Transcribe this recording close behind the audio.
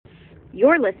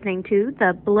You're listening to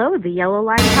the Below the Yellow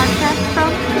Line podcast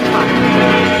from Fox.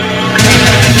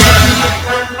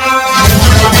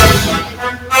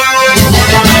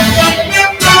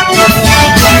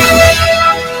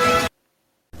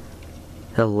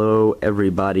 Hello,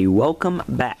 everybody. Welcome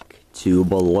back to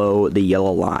Below the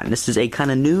Yellow Line. This is a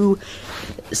kind of new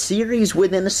series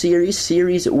within a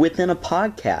series within a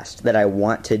podcast that I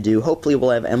want to do. Hopefully, we'll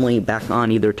have Emily back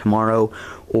on either tomorrow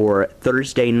or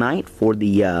Thursday night for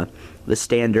the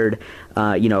standard,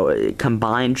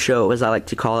 combined show, as I like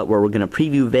to call it, where we're going to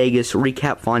preview Vegas,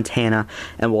 recap Fontana,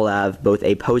 and we'll have both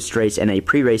a post-race and a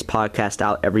pre-race podcast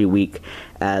out every week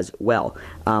as well.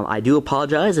 I do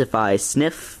apologize if I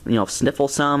sniffle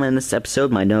some in this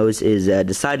episode. My nose is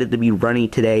decided to be runny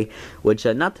today, which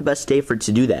not the best day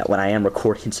to do that when I am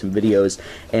recording some videos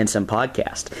and some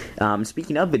podcast.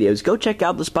 Speaking of videos, go check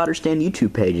out the Spotter Stand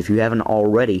YouTube page if you haven't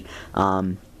already.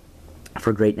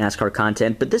 For great NASCAR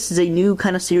content, but this is a new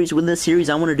kind of series within the series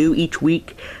I want to do each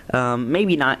week,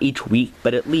 maybe not each week,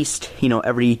 but at least,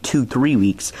 every 2-3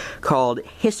 weeks, called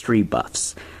History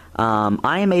Buffs.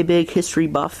 I am a big history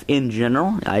buff in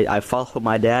general. I follow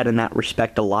my dad in that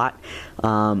respect a lot.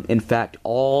 In fact,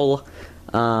 all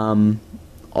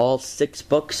 6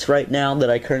 books right now that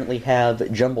I currently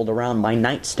have jumbled around my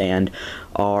nightstand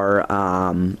are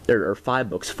 5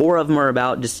 books. 4 of them are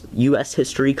about just U.S.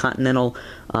 history, continental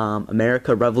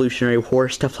America, Revolutionary War,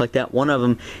 stuff like that. One of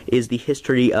them is the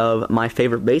history of my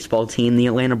favorite baseball team, the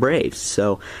Atlanta Braves.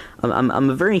 So I'm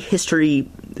a very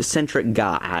history-centric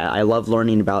guy. I love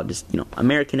learning about just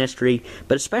American history,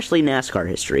 but especially NASCAR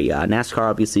history. NASCAR,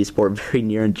 obviously, is a sport very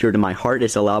near and dear to my heart.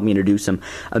 It's allowed me to do some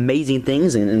amazing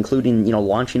things, including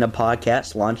launching a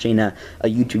podcast, launching a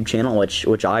YouTube channel,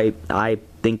 which I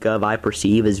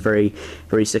perceive as very,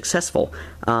 very successful.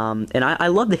 And I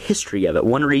love the history of it.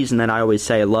 One reason that I always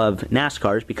say I love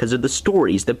NASCAR is because of the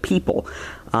stories, the people.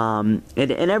 And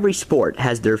every sport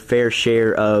has their fair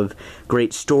share of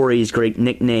great stories, great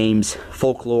nicknames,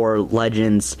 folklore,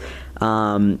 legends,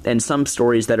 and some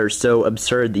stories that are so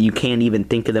absurd that you can't even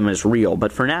think of them as real.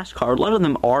 But for NASCAR, a lot of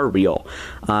them are real.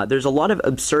 There's a lot of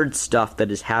absurd stuff that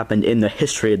has happened in the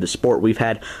history of the sport. We've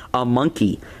had a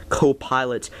monkey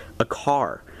co-pilot a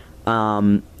car.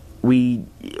 We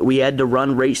had to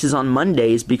run races on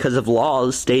Mondays because of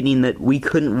laws stating that we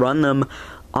couldn't run them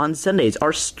on Sundays.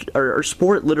 Our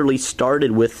sport literally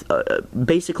started with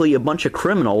basically a bunch of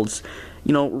criminals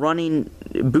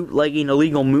bootlegging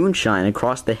illegal moonshine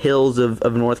across the hills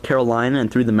of North Carolina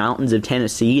and through the mountains of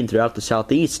Tennessee and throughout the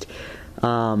Southeast,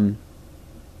 during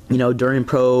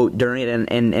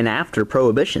and after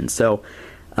Prohibition. So,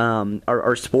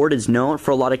 our sport is known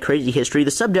for a lot of crazy history. The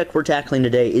subject we're tackling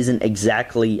today isn't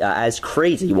exactly as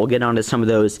crazy. We'll get onto some of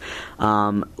those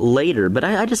later. But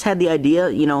I just had the idea,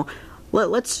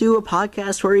 let's do a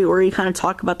podcast where you kind of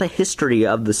talk about the history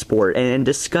of the sport and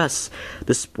discuss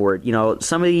the sport.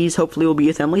 Some of these hopefully will be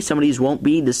with Emily, some of these won't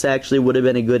be. This actually would have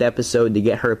been a good episode to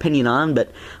get her opinion on,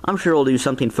 but I'm sure we'll do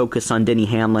something focused on Denny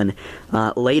Hamlin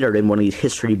later in one of these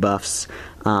history buffs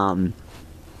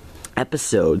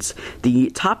episodes. The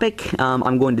topic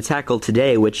I'm going to tackle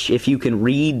today, which if you can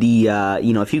read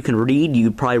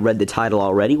you probably read the title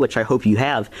already, which I hope you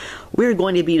have. We're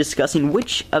going to be discussing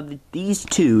which of these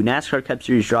 2 NASCAR Cup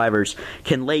Series drivers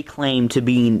can lay claim to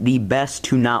being the best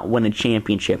to not win a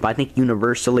championship. I think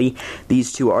universally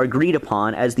these 2 are agreed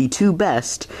upon as the 2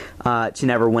 best to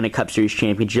never win a Cup Series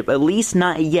championship, at least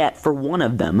not yet for one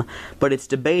of them, but it's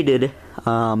debated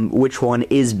which one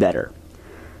is better.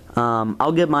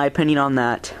 I'll give my opinion on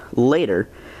that later,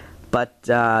 but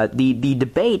the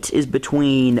debate is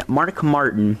between Mark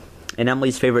Martin and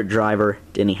Emily's favorite driver,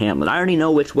 Denny Hamlin. I already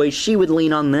know which way she would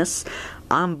lean on this.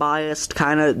 I'm biased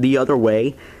kind of the other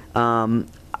way.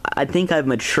 I think I've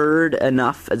matured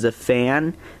enough as a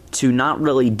fan to not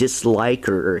really dislike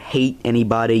or hate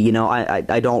anybody.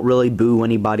 I don't really boo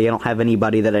anybody. I don't have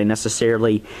anybody that I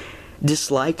necessarily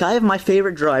dislike. I have my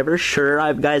favorite drivers, sure. I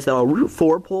have guys that I'll root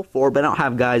for, pull for, but I don't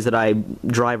have guys that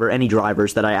any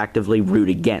drivers that I actively root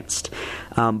against.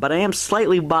 But I am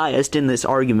slightly biased in this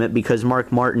argument because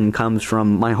Mark Martin comes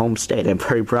from my home state. I'm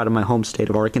very proud of my home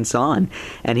state of Arkansas,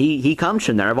 and he comes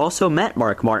from there. I've also met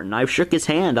Mark Martin. I've shook his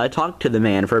hand. I talked to the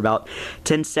man for about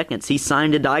 10 seconds. He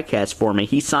signed a diecast for me.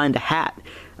 He signed a hat.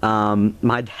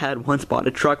 My dad once bought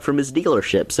a truck from his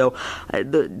dealership. So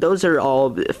those are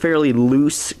all fairly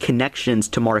loose connections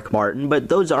to Mark Martin, but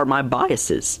those are my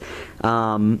biases.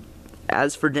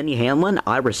 As for Denny Hamlin,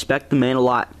 I respect the man a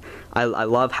lot. I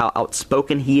love how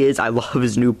outspoken he is. I love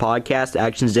his new podcast,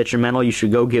 Actions Detrimental. You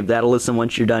should go give that a listen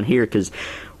once you're done here, because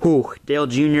Dale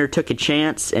Jr. took a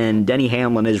chance, and Denny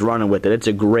Hamlin is running with it. It's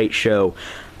a great show.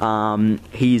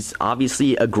 He's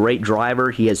obviously a great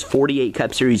driver. He has 48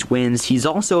 Cup Series wins. He's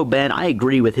also been, I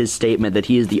agree with his statement that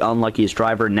he is the unluckiest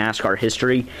driver in NASCAR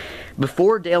history.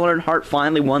 Before Dale Earnhardt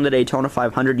finally won the Daytona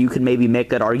 500, you could maybe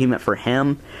make that argument for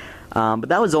him. But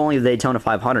that was only the Daytona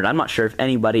 500. I'm not sure if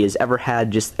anybody has ever had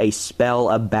just a spell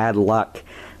of bad luck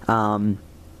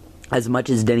as much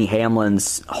as Denny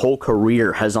Hamlin's whole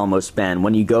career has almost been.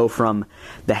 When you go from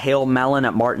the Hail Melon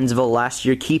at Martinsville last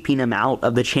year, keeping him out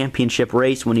of the championship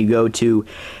race, when you go to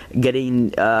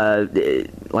getting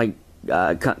come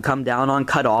down on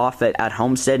cut off at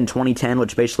Homestead in 2010,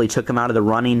 which basically took him out of the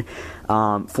running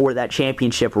for that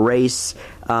championship race.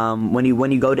 When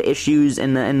you go to issues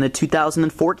in the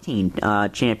 2014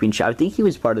 championship, I think he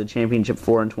was part of the championship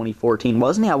in 2014,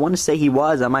 wasn't he? I want to say he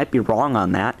was. I might be wrong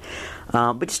on that.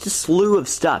 But just a slew of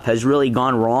stuff has really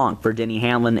gone wrong for Denny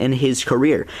Hamlin in his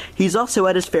career. He's also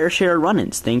had his fair share of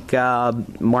run-ins. Think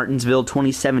Martinsville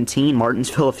 2017,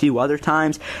 Martinsville a few other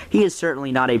times. He is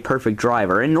certainly not a perfect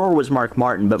driver, and nor was Mark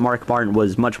Martin, but Mark Martin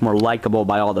was much more likable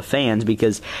by all the fans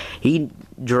because he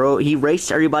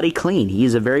raced everybody clean.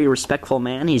 He's a very respectful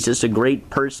man. He's just a great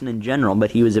person in general,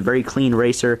 but he was a very clean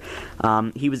racer.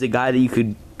 He was a guy that you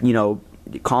could,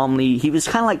 calmly. He was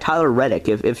kind of like Tyler Reddick.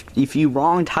 If you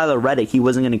wronged Tyler Reddick, he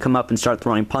wasn't going to come up and start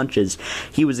throwing punches.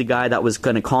 He was a guy that was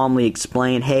going to calmly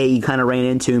explain, hey, you kind of ran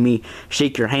into me,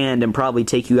 shake your hand, and probably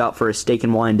take you out for a steak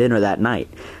and wine dinner that night,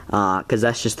 because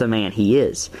that's just the man he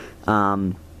is.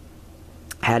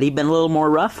 Had he been a little more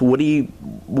rough, would he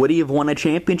have won a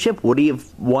championship? Would he have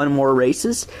won more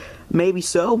races? Maybe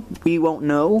so. We won't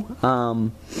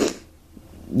know.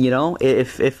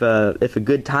 If a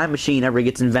good time machine ever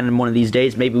gets invented one of these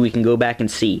days, maybe we can go back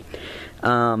and see.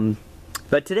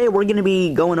 But today we're going to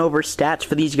be going over stats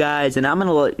for these guys, and I'm going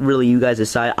to let really you guys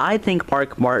decide. I think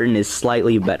Mark Martin is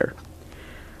slightly better.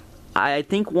 I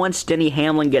think once Denny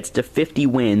Hamlin gets to 50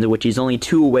 wins, which he's only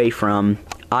 2 away from,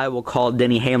 I will call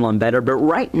Denny Hamlin better. But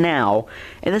right now,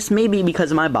 and this may be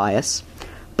because of my bias,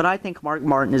 but I think Mark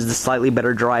Martin is the slightly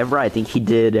better driver. I think he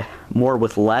did more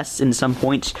with less in some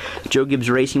points. Joe Gibbs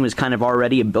Racing was kind of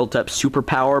already a built-up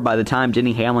superpower. By the time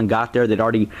Denny Hamlin got there, they'd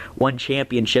already won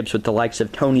championships with the likes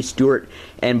of Tony Stewart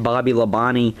and Bobby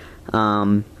Labonte.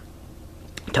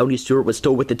 Tony Stewart was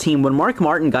still with the team. When Mark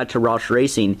Martin got to Roush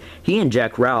Racing, he and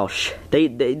Jack Roush, they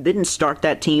didn't start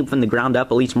that team from the ground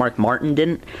up. At least Mark Martin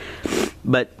didn't.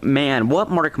 But, man,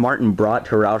 what Mark Martin brought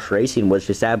to Roush Racing was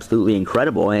just absolutely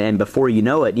incredible. And before you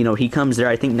know it, he comes there,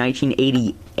 I think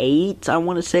 1988, I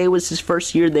want to say, was his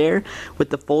first year there with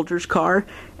the Folgers car.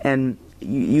 And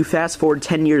you fast forward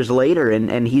 10 years later,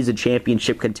 and he's a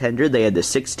championship contender. They had the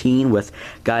 16 with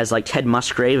guys like Ted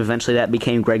Musgrave. Eventually that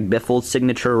became Greg Biffle's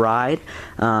signature ride.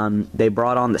 They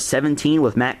brought on the 17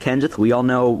 with Matt Kenseth. We all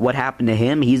know what happened to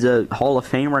him. He's a Hall of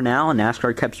Famer now, a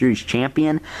NASCAR Cup Series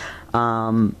champion.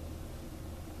 You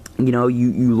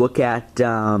look at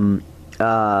guys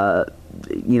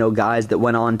that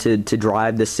went on to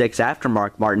drive the 6 after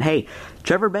Mark Martin. Hey,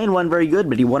 Trevor Bayne wasn't very good,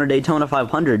 but he won a Daytona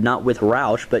 500, not with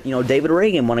Roush, but, David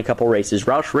Reagan won a couple races.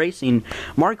 Roush Racing,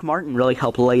 Mark Martin really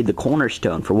helped lay the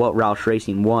cornerstone for what Roush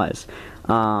Racing was.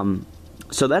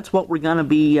 So that's what we're going to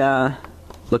be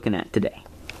looking at today.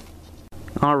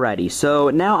 Alrighty, so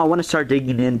now I want to start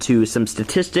digging into some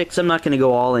statistics. I'm not going to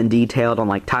go all in detailed on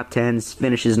like top 10s,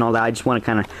 finishes, and all that. I just want to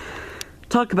kind of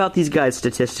talk about these guys'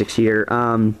 statistics here.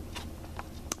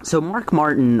 So Mark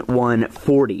Martin won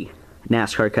 40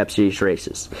 NASCAR Cup Series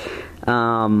races.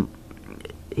 I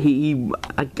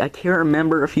can't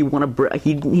remember if he won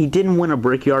he didn't win a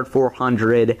Brickyard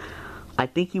 400. I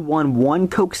think he won 1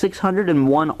 Coke 600 and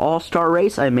 1 All-Star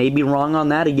race. I may be wrong on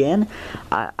that again.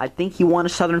 I think he won a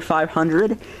Southern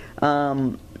 500.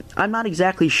 I'm not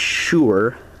exactly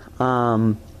sure.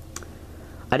 I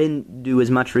didn't do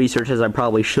as much research as I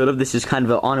probably should have. This is kind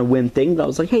of on a whim thing, but I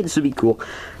was like, hey, this would be cool.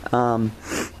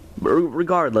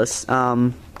 Regardless,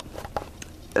 Mark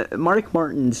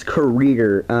Martin's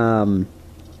career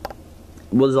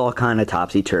was all kind of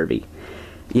topsy-turvy.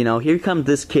 Here comes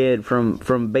this kid from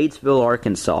Batesville,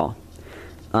 Arkansas.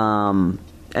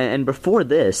 And before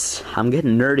this, I'm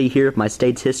getting nerdy here with my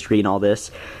state's history and all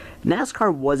this.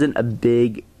 NASCAR wasn't a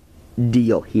big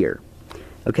deal here.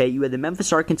 Okay, you had the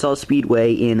Memphis, Arkansas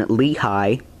Speedway in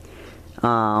Lehigh.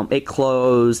 It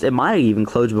closed, it might have even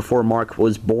closed before Mark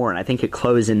was born. I think it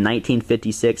closed in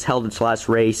 1956, held its last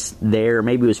race there,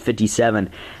 maybe it was 57,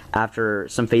 after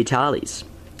some fatalities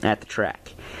at the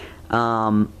track.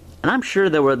 And I'm sure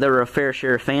there were a fair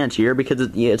share of fans here because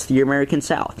it's the American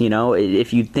South.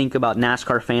 If you think about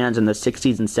NASCAR fans in the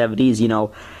 60s and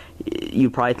 70s, you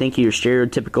probably think of your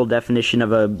stereotypical definition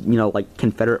of a, like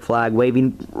Confederate flag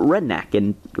waving redneck,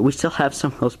 and we still have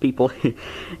some of those people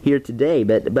here today.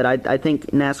 But I think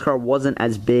NASCAR wasn't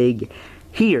as big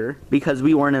here because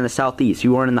we weren't in the Southeast. We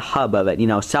weren't in the hub of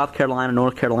it. South Carolina,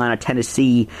 North Carolina,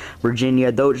 Tennessee,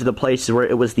 Virginia, those are the places where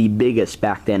it was the biggest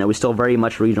back then. It was still very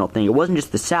much a regional thing. It wasn't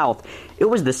just the South. It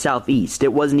was the Southeast.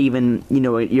 It wasn't even,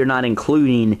 you're not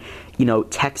including,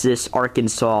 Texas,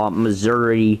 Arkansas,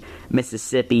 Missouri,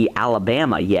 Mississippi,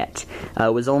 Alabama yet.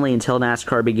 It was only until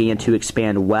NASCAR began to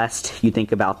expand west. You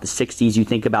think about the 60s, you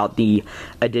think about the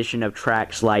addition of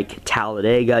tracks like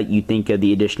Talladega, you think of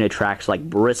the addition of tracks like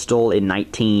Bristol in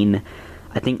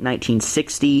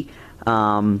 1960.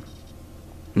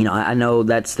 I know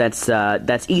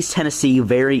that's East Tennessee,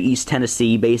 very East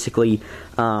Tennessee, basically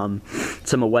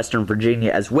some of Western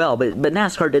Virginia as well. But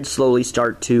NASCAR did slowly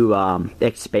start to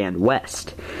expand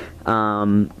west.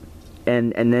 And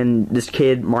then this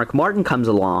kid, Mark Martin, comes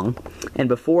along, and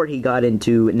before he got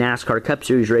into NASCAR Cup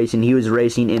Series racing, he was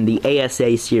racing in the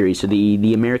ASA series, so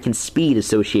the American Speed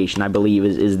Association, I believe,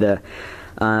 is the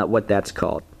what that's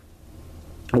called,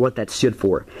 or what that stood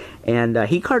for. And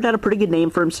he carved out a pretty good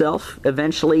name for himself,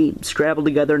 eventually scrabbled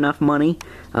together enough money,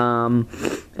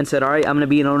 and said, all right, I'm going to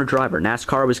be an owner-driver.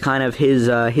 NASCAR was kind of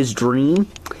his dream.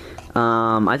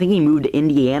 I think he moved to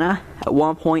Indiana at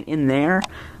one point in there.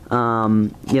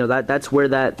 That's where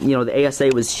the ASA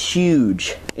was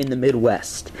huge in the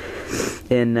Midwest,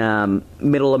 in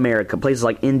Middle America, places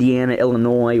like Indiana,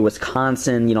 Illinois,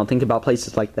 Wisconsin. Think about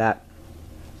places like that.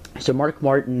 So Mark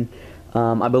Martin,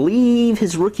 I believe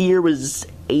his rookie year was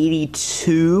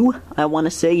 82, I want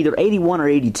to say, either 81 or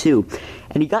 82,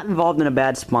 and he got involved in a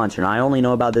bad sponsor. And I only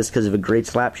know about this because of a great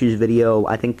Slap Shoes video,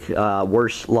 I think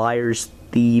Worse Liars,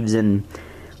 Thieves, and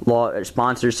Law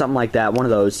Sponsors, something like that, one of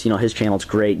those. His channel's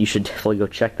great, you should definitely go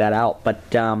check that out. But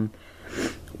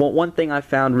one thing I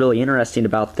found really interesting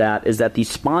about that is that the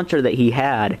sponsor that he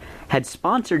had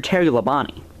sponsored Terry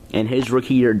Labonte in his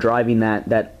rookie year, driving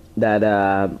that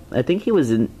I think he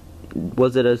was it a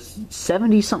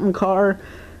 70-something car?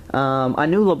 I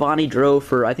knew Labonte drove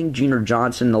for, I think, Junior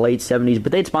Johnson in the late 70s,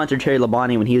 but they'd sponsored Terry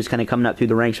Labonte when he was kind of coming up through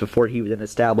the ranks before he was an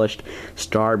established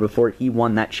star, before he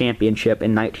won that championship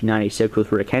in 1996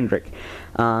 with Rick Hendrick.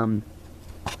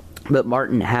 But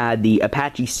Martin had the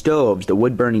Apache stoves, the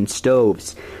wood-burning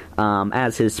stoves,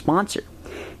 as his sponsor.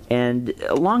 And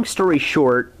long story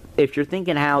short, if you're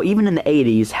thinking how, even in the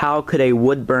 80s, how could a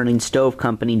wood-burning stove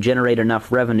company generate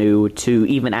enough revenue to,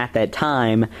 even at that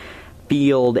time,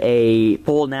 field a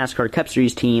full NASCAR Cup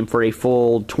Series team for a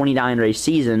full 29-race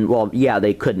season? Well, yeah,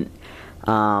 they couldn't.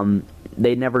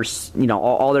 They never,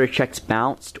 all their checks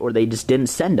bounced, or they just didn't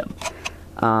send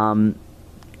them.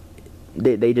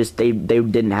 They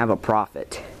didn't have a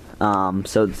profit.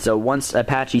 So once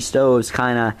Apache Stoves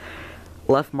kind of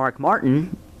left Mark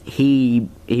Martin, he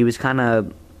was kind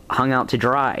of hung out to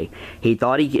dry. He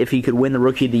thought if he could win the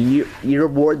Rookie of the Year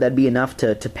award, that'd be enough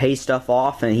to pay stuff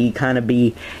off, and he'd kind of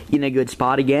be in a good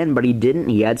spot again, but he didn't.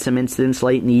 He had some incidents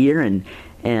late in the year, and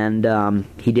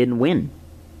he didn't win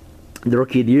the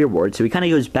Rookie of the Year award. So he kind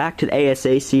of goes back to the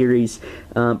ASA series,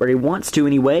 or he wants to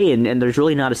anyway, and there's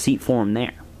really not a seat for him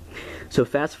there. So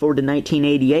fast forward to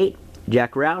 1988,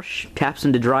 Jack Roush taps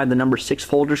him to drive the number 6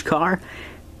 Folgers car,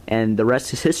 and the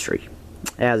rest is history,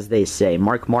 as they say.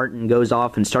 Mark Martin goes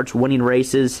off and starts winning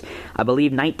races. I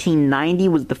believe 1990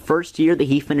 was the first year that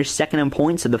he finished second in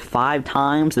points of the 5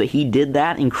 times that he did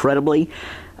that, incredibly.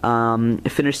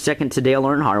 Finished second to Dale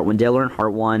Earnhardt when Dale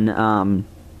Earnhardt won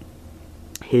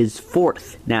his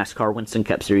 4th NASCAR Winston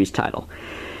Cup Series title.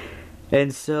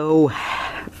 And so,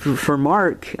 for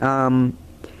Mark,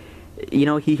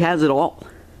 he has it all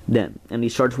then. And he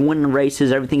starts winning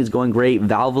races, everything is going great,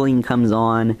 Valvoline comes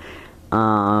on.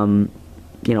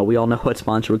 We all know what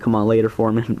sponsor would come on later for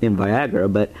him in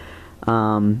Viagra, but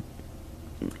from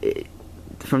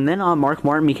then on, Mark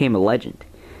Martin became a legend.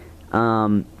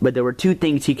 But there were 2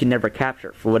 things he could never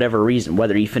capture for whatever reason.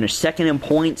 Whether he finished second in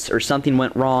points or something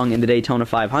went wrong in the Daytona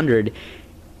 500,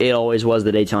 it always was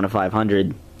the Daytona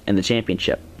 500 and the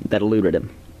championship that eluded him.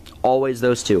 Always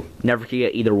those 2. Never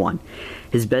forget either one.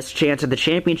 His best chance at the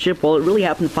championship, well, it really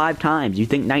happened 5 times. You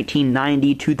think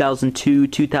 1990, 2002,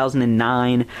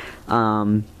 2009,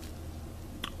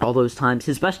 all those times.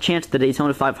 His best chance at the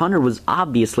Daytona 500 was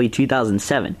obviously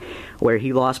 2007, where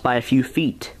he lost by a few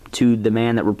feet to the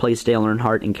man that replaced Dale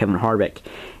Earnhardt and Kevin Harvick.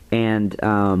 And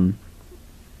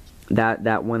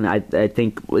that one, I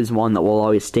think, is one that will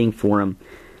always sting for him.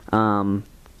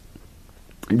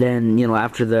 Then,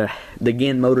 after the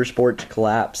Ginn Motorsports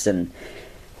collapse and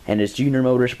his Junior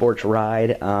Motorsports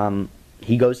ride,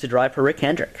 he goes to drive for Rick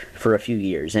Hendrick for a few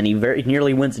years, and he very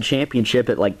nearly wins the championship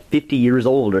at like 50 years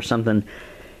old or something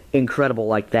incredible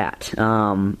like that.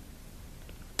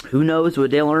 Who knows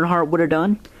what Dale Earnhardt would have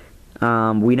done?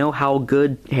 We know how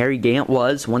good Harry Gant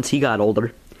was once he got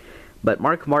older. But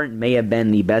Mark Martin may have been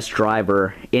the best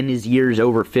driver in his years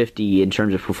over 50 in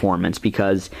terms of performance,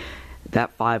 because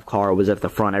that 5 car was at the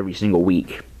front every single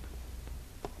week.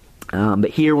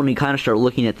 But here, when we kind of start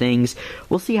looking at things,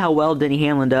 we'll see how well Denny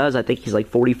Hamlin does. I think he's like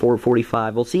 44,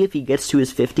 45. We'll see if he gets to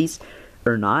his 50s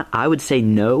or not. I would say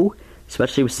no,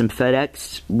 especially with some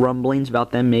FedEx rumblings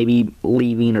about them maybe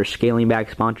leaving or scaling back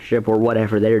sponsorship or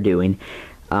whatever they're doing.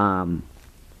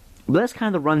 But that's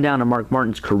kind of the rundown of Mark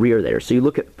Martin's career there. So you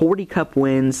look at 40 Cup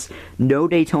wins, no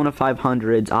Daytona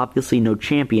 500s, obviously no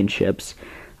championships,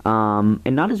 and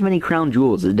not as many crown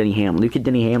jewels as Denny Hamlin. Look at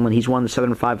Denny Hamlin. He's won the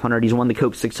Southern 500. He's won the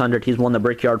Coke 600. He's won the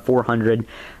Brickyard 400.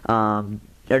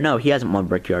 Or no, he hasn't won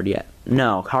Brickyard yet.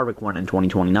 No, Harvick won in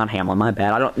 2020, not Hamlin. My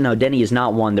bad. I don't know. Denny has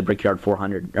not won the Brickyard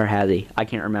 400, or has he? I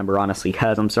can't remember, honestly,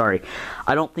 because I'm sorry.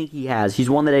 I don't think he has. He's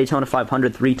won the Daytona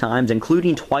 500 3 times,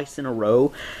 including twice in a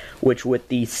row, which with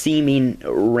the seeming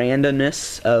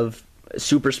randomness of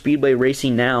super speedway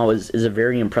racing now is a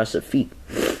very impressive feat.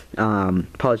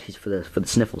 Apologies for the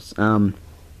sniffles.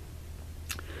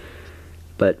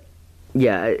 But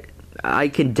yeah, I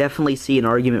can definitely see an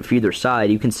argument for either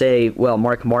side. You can say, well,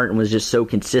 Mark Martin was just so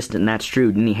consistent, and that's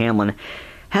true. Denny Hamlin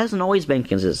hasn't always been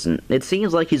consistent. It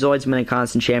seems like he's always been a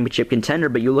constant championship contender,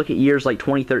 but you look at years like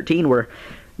 2013, where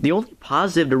the only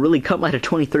positive to really come out of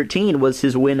 2013 was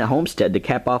his win at Homestead to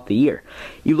cap off the year.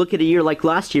 You look at a year like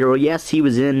last year, well, yes, he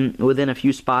was within a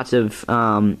few spots of,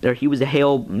 or he was a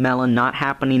Hail Melon not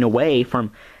happening away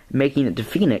from making it to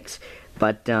Phoenix,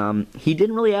 but he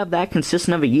didn't really have that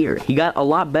consistent of a year. He got a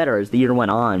lot better as the year went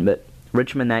on, but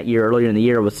Richmond that year, earlier in the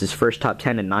year, was his first top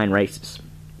 10 in 9 races.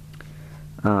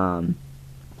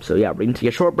 So yeah, we're going to take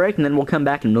a short break, and then we'll come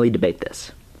back and really debate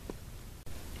this.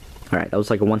 Alright, that was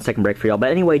like a 1-second break for y'all.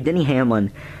 But anyway, Denny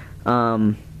Hamlin.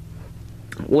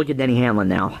 Look at Denny Hamlin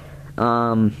now.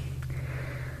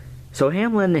 So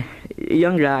Hamlin,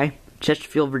 young guy,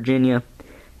 Chesterfield, Virginia,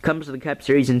 comes to the Cup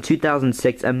Series in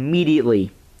 2006,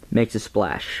 immediately makes a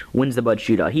splash, wins the Bud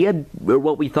Shootout. He had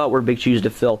what we thought were big shoes to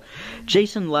fill.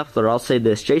 Jason Leffler, I'll say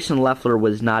this, Jason Leffler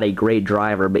was not a great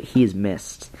driver, but he's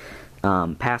missed.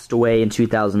 Passed away in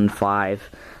 2005.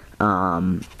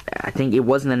 I think it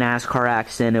wasn't a NASCAR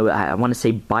accident. I want to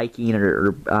say biking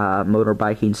or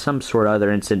motorbiking, some sort of other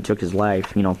incident took his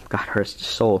life. God rest his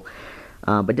soul.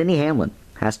 But Denny Hamlin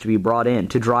has to be brought in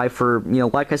to drive for,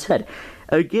 like I said,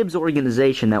 a Gibbs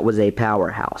organization that was a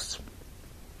powerhouse.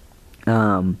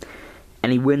 And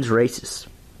he wins races.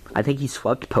 I think he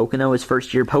swept Pocono his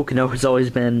first year. Pocono has always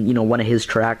been, one of his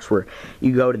tracks where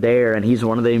you go to there and he's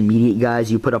one of the immediate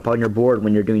guys you put up on your board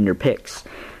when you're doing your picks.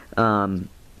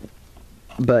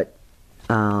 But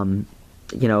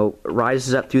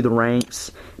rises up through the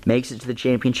ranks, makes it to the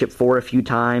championship 4 a few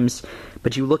times.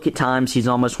 But you look at times he's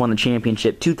almost won the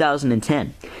championship.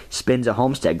 2010, spins at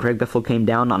Homestead. Greg Biffle came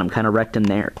down on him, kind of wrecked him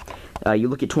there. You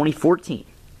look at 2014,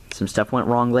 some stuff went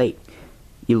wrong late.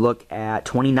 You look at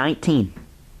 2019,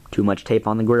 too much tape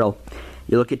on the grill.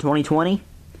 You look at 2020,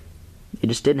 they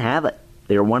just didn't have it.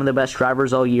 They were one of the best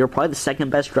drivers all year, probably the second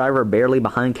best driver, barely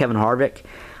behind Kevin Harvick,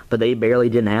 but they barely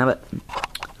didn't have it.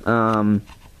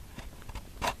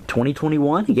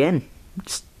 2021, again,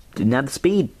 just didn't have the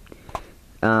speed.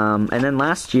 And then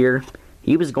last year,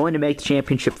 he was going to make the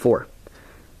championship 4.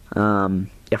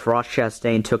 If Ross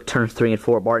Chastain took turns 3 and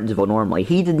 4 at Martinsville normally.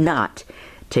 He did not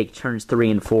take turns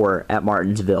 3 and 4 at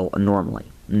Martinsville normally.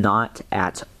 Not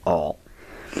at all.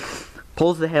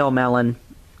 Pulls the Hail Melon,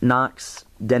 knocks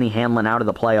Denny Hamlin out of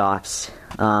the playoffs.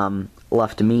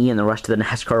 Left me and the rest of the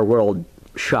NASCAR world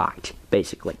shocked,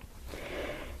 basically.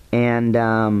 And,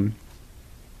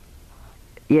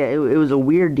 it was a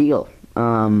weird deal.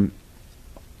 And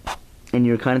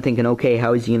you're kind of thinking, okay,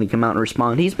 how is he going to come out and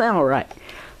respond? He's been alright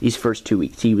these first 2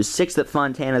 weeks. He was 6th at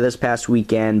Fontana this past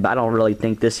weekend, but I don't really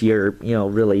think this year,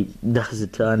 really does a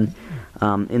ton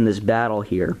in this battle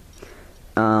here.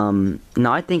 Now,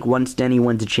 I think once Denny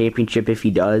wins a championship, if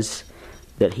he does,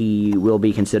 that he will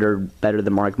be considered better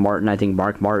than Mark Martin. I think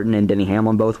Mark Martin and Denny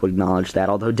Hamlin both would acknowledge that.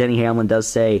 Although Denny Hamlin does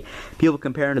say, people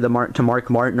compare him to Mark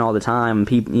Martin all the time.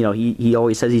 He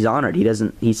always says he's honored.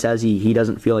 He says he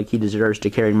doesn't feel like he deserves to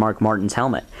carry Mark Martin's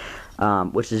helmet,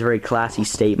 which is a very classy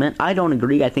statement. I don't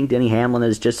agree. I think Denny Hamlin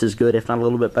is just as good, if not a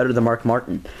little bit better than Mark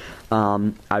Martin.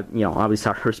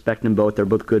 Obviously I respect them both. They're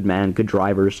both good men, good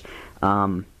drivers.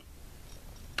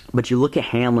 But you look at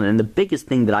Hamlin, and the biggest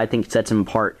thing that I think sets him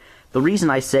apart The reason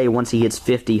I say once he hits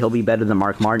 50, he'll be better than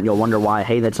Mark Martin, you'll wonder why,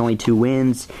 hey, that's only 2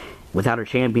 wins without a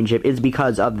championship, is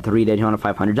because of the 3 Daytona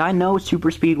 500s. I know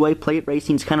super speedway plate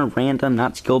racing's kind of random,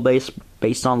 not skill-based,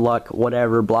 based on luck,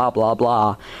 whatever, blah, blah,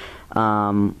 blah.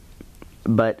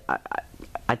 But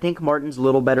I think Martin's a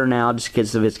little better now just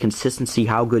because of his consistency,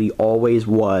 how good he always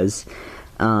was.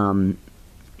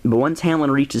 But once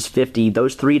Hamlin reaches 50,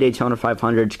 those 3 Daytona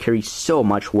 500s carry so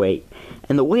much weight.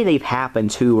 And the way they've happened,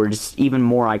 too, are just even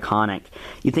more iconic.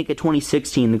 You think of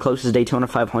 2016, the closest Daytona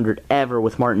 500 ever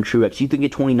with Martin Truex. You think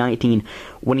of 2019,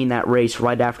 winning that race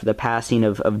right after the passing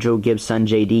of Joe Gibbs' son,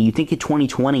 J.D. You think of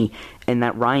 2020 and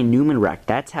that Ryan Newman wreck.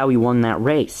 That's how he won that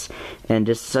race. And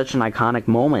just such an iconic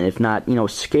moment, if not,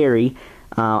 scary.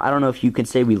 I don't know if you can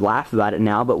say we laugh about it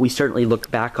now, but we certainly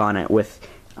look back on it with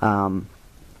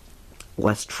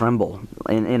less tremble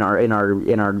in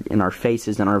our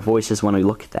faces and our voices when we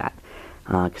look at that,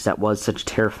 because that was such a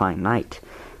terrifying night.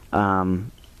 But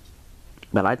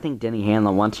I think Denny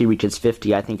Hamlin, once he reaches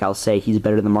 50, I think I'll say he's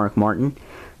better than Mark Martin.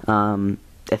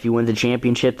 If he wins the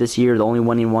championship this year, the only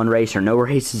winning one race or no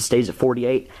races, stays at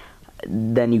 48,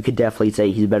 then you could definitely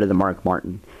say he's better than Mark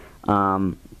Martin.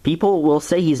 People will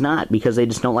say he's not because they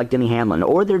just don't like Denny Hamlin,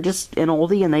 or they're just an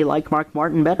oldie and they like Mark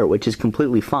Martin better, which is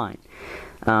completely fine.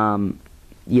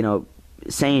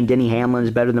 Saying Denny Hamlin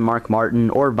is better than Mark Martin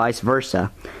or vice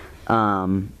versa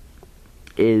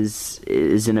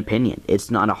is an opinion. It's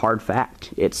not a hard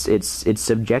fact. It's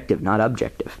subjective, not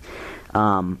objective.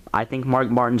 I think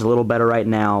Mark Martin's a little better right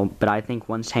now, but I think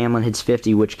once Hamlin hits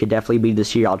 50, which could definitely be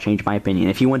this year, I'll change my opinion.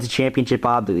 If he wins a championship,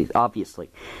 obviously,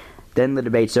 then the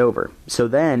debate's over. So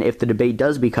then, if the debate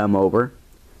does become over,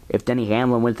 if Denny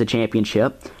Hamlin wins the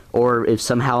championship, or if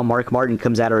somehow Mark Martin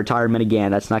comes out of retirement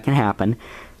again, that's not going to happen,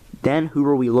 then who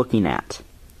are we looking at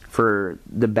for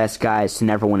the best guys to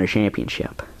never win a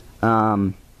championship?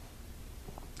 One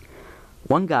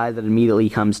guy that immediately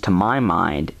comes to my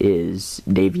mind is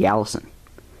Davey Allison.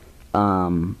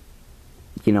 Obviously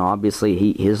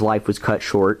his life was cut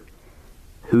short.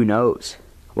 Who knows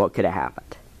what could have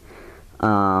happened?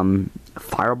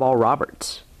 Fireball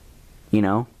Roberts,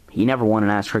 he never won an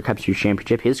NASCAR Cup Series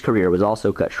championship. His career was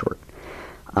also cut short.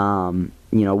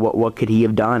 What could he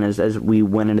have done as we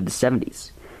went into the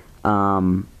 70s?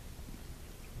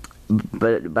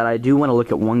 But I do want to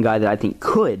look at one guy that I think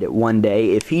could one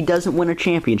day, if he doesn't win a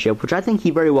championship, which I think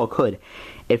he very well could.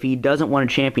 If he doesn't win a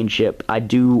championship, I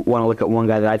do want to look at one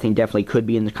guy that I think definitely could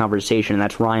be in the conversation, and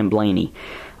that's Ryan Blaney.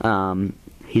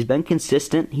 He's been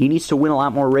consistent. He needs to win a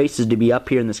lot more races to be up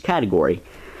here in this category.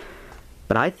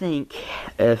 But I think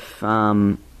if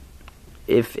Ryan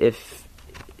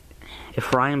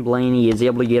Blaney is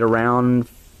able to get around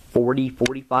 40,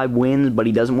 45 wins, but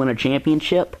he doesn't win a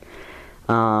championship,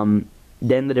 then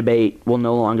the debate will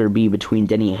no longer be between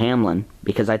Denny and Hamlin,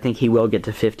 because I think he will get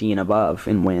to 50 and above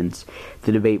in wins.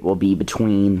 The debate will be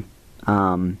between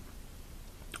Ryan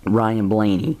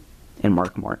Blaney and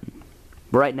Mark Martin.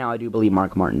 But right now, I do believe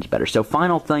Mark Martin's better. So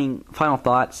final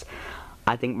thoughts,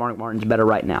 I think Mark Martin's better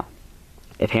right now.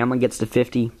 If Hamlin gets to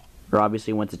 50, or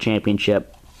obviously wins the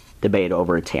championship, debate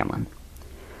over, it's Hamlin.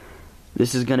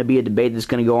 This is going to be a debate that's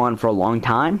going to go on for a long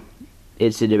time.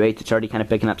 It's a debate that's already kind of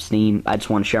picking up steam. I just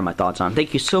want to share my thoughts on it.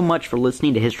 Thank you so much for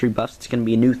listening to History Buffs. It's going to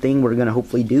be a new thing we're going to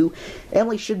hopefully do.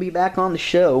 Emily should be back on the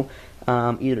show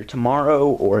either tomorrow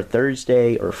or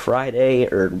Thursday or Friday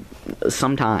or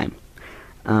sometime.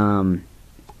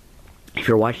 If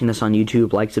you're watching this on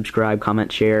YouTube, like, subscribe,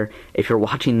 comment, share. If you're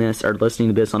watching this or listening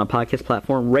to this on a podcast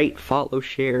platform, rate, follow,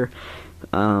 share,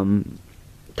 comment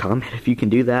if you can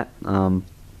do that, and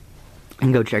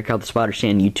go check out the Spotter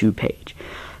Stand YouTube page.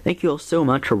 Thank you all so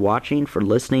much for watching, for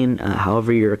listening,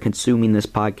 however you're consuming this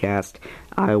podcast.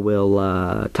 I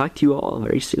will talk to you all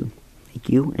very soon. Thank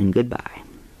you, and goodbye.